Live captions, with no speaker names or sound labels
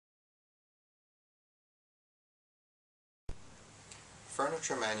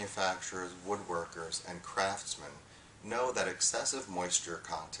furniture manufacturers, woodworkers, and craftsmen know that excessive moisture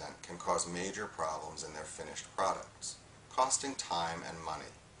content can cause major problems in their finished products, costing time and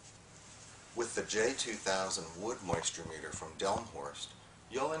money. With the J2000 wood moisture meter from Delmhorst,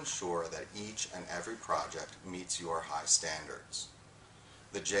 you'll ensure that each and every project meets your high standards.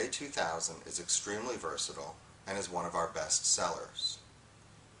 The J2000 is extremely versatile and is one of our best sellers.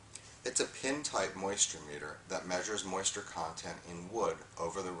 It's a pin-type moisture meter that measures moisture content in wood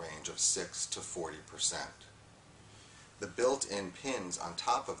over the range of 6 to 40%. The built-in pins on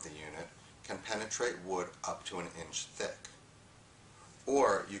top of the unit can penetrate wood up to an inch thick.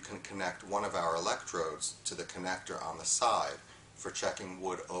 Or you can connect one of our electrodes to the connector on the side for checking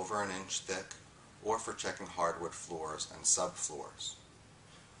wood over an inch thick or for checking hardwood floors and subfloors.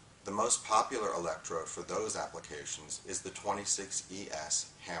 The most popular electrode for those applications is the 26ES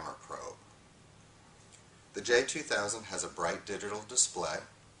hammer probe. The J2000 has a bright digital display.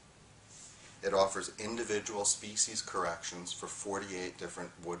 It offers individual species corrections for 48 different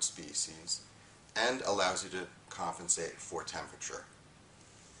wood species and allows you to compensate for temperature.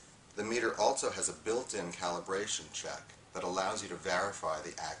 The meter also has a built-in calibration check that allows you to verify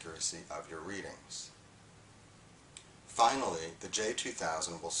the accuracy of your readings. Finally, the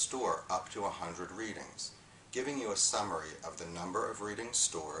J2000 will store up to 100 readings, giving you a summary of the number of readings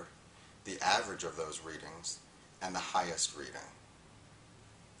stored, the average of those readings, and the highest reading.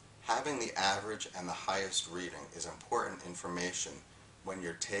 Having the average and the highest reading is important information when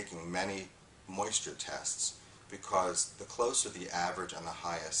you're taking many moisture tests, because the closer the average and the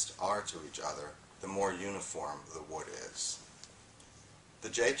highest are to each other, the more uniform the wood is. The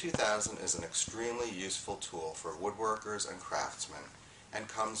J2000 is an extremely useful tool for woodworkers and craftsmen and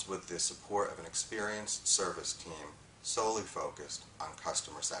comes with the support of an experienced service team solely focused on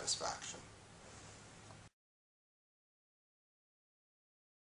customer satisfaction.